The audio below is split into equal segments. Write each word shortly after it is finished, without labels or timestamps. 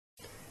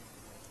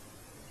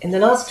in the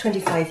last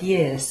 25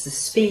 years, the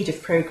speed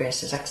of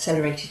progress has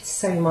accelerated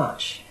so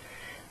much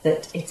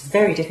that it's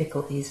very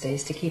difficult these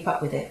days to keep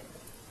up with it.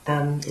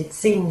 It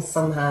seems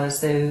somehow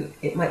as though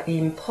it might be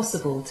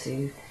impossible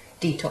to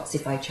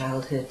detoxify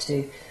childhood,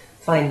 to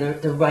find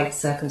the right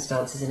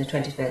circumstances in a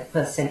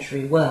 21st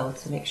century world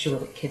to make sure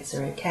that kids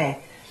are okay.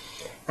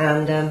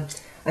 And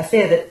I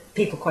fear that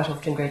people quite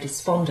often grow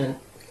despondent.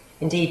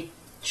 Indeed,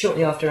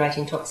 shortly after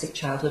writing Toxic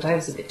Childhood, I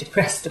was a bit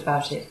depressed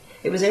about it.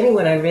 It was only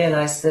when I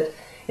realised that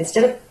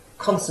instead of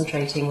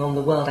concentrating on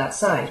the world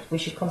outside, we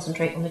should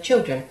concentrate on the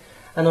children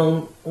and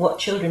on what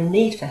children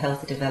need for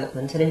healthy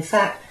development. And in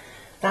fact,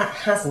 that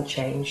hasn't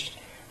changed,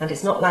 and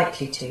it's not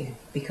likely to,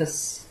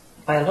 because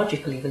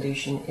biological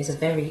evolution is a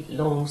very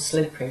long,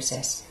 slow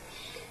process.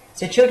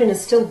 So children are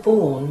still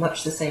born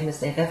much the same as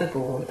they've ever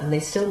born, and they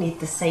still need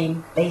the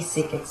same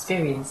basic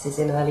experiences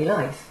in early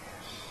life.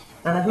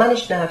 And I've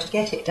managed now to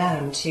get it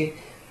down to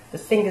the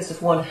fingers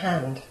of one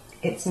hand.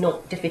 It's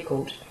not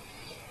difficult.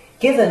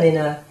 Given in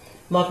a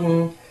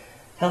modern,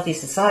 healthy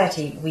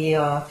society, we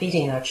are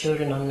feeding our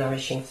children on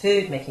nourishing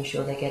food, making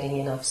sure they're getting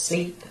enough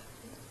sleep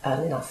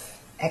and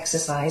enough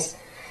exercise.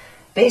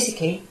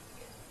 Basically,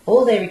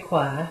 all they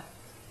require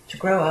to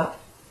grow up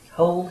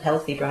whole,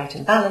 healthy, bright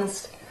and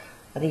balanced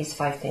are these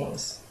 5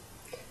 things.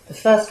 The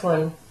first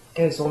one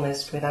goes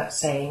almost without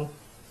saying,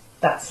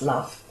 that's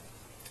love.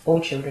 All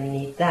children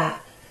need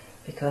that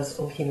because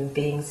all human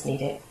beings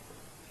need it.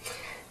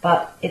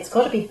 But it's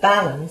got to be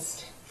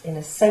balanced in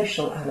a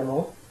social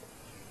animal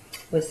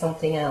with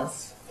something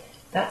else.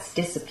 That's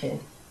discipline.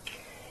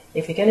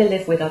 If you're going to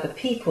live with other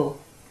people,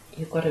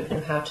 you've got to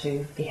know how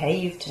to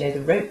behave, to know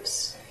the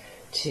ropes,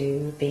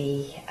 to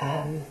be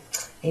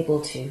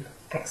able to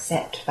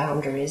accept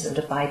boundaries and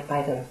abide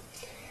by them.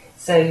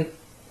 So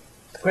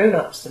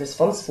grown-ups, the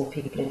responsible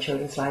people in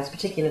children's lives,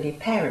 particularly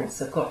parents,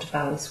 have got to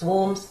balance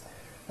warmth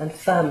and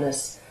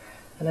firmness.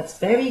 And that's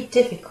very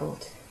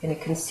difficult in a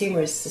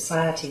consumerist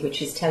society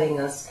which is telling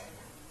us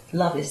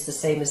love is the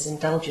same as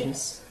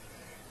indulgence.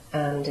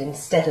 And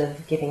instead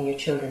of giving your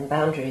children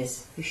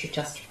boundaries, you should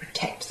just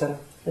protect them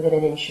within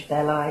an inch of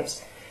their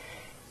lives.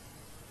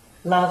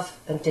 Love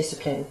and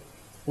discipline,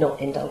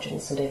 not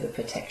indulgence and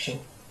overprotection.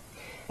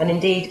 And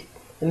indeed,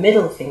 the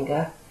middle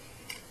finger,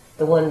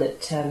 the one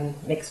that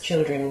makes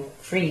children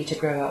free to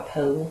grow up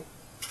whole,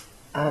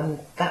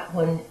 that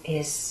one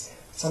is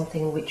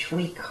something which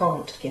we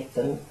can't give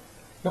them,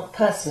 not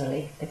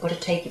personally. They've got to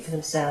take it for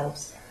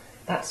themselves.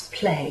 That's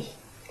play,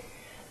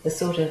 the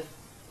sort of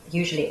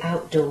usually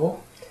outdoor,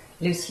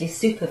 loosely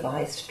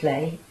supervised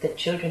play that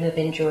children have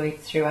enjoyed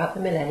throughout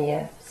the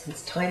millennia,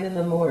 since time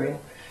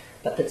immemorial,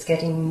 but that's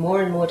getting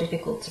more and more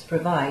difficult to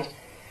provide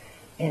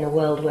in a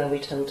world where we're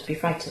told to be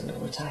frightened all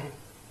the time.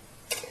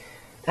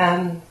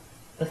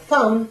 The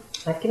thumb,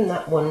 I've given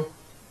that one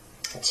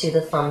to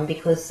the thumb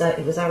because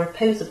it was our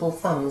opposable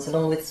thumbs,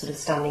 along with sort of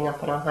standing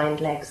up on our hind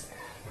legs,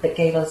 that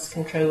gave us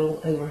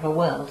control over our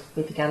world.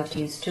 We began to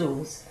use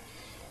tools,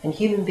 and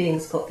human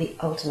beings got the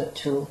ultimate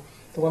tool,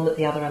 the one that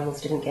the other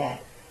animals didn't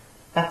get.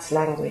 That's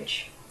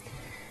language.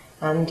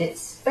 And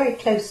it's very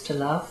close to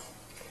love.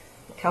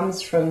 It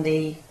comes from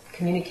the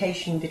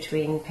communication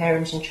between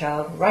parent and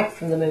child right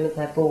from the moment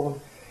they're born,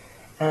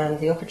 and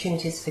the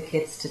opportunities for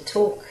kids to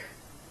talk,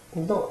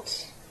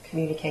 not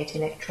communicate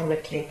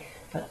electronically,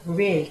 but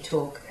really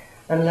talk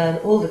and learn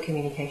all the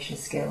communication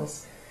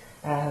skills,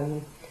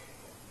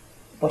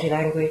 body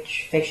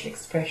language, facial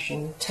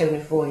expression, tone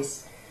of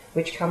voice,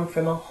 which come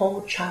from a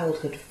whole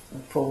childhood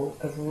full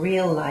of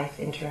real life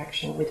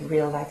interaction with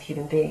real life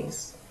human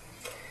beings.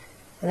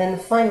 And then the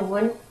final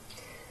one,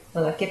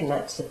 well, I've given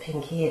that to the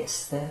pinky.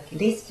 It's the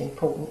least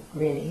important,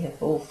 really,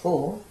 of all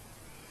 4.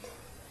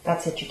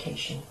 That's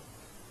education.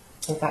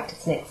 In fact,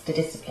 it's next to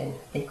discipline,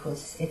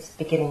 because it's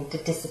beginning to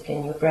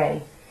discipline your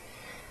brain.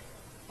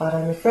 But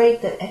I'm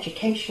afraid that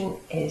education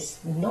is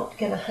not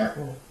going to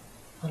happen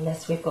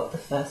unless we've got the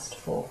first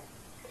 4.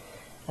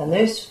 And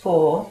those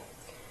 4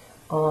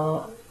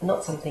 are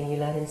not something you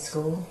learn in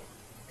school.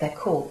 They're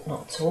called,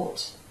 not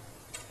taught,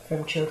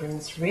 from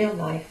children's real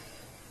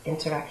life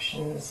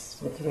interactions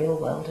with the real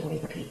world and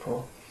real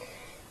people.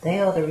 They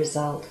are the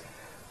result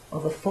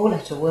of a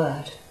 4-letter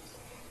word,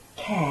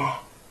 care.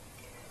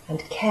 And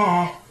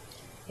care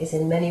is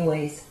in many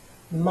ways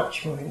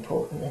much more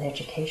important than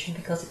education,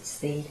 because it's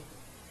the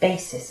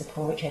basis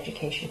upon which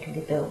education can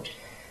be built.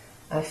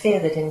 I fear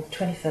that in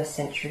 21st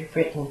century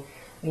Britain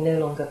we no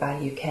longer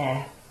value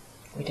care.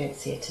 We don't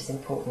see it as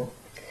important.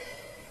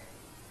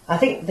 I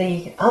think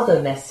the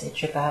other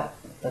message about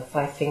the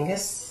 5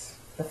 fingers,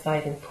 the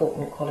 5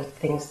 important quality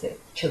things that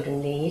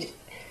children need,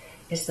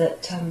 is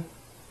that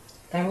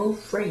they're all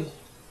free.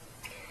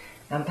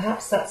 And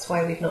perhaps that's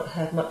why we've not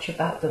heard much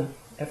about them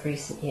of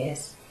recent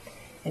years.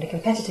 In a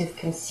competitive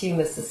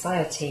consumer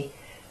society,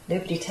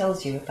 nobody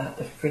tells you about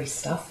the free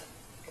stuff,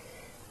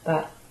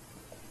 but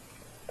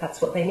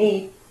that's what they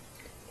need.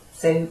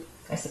 So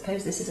I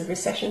suppose this is a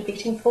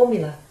recession-beating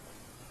formula.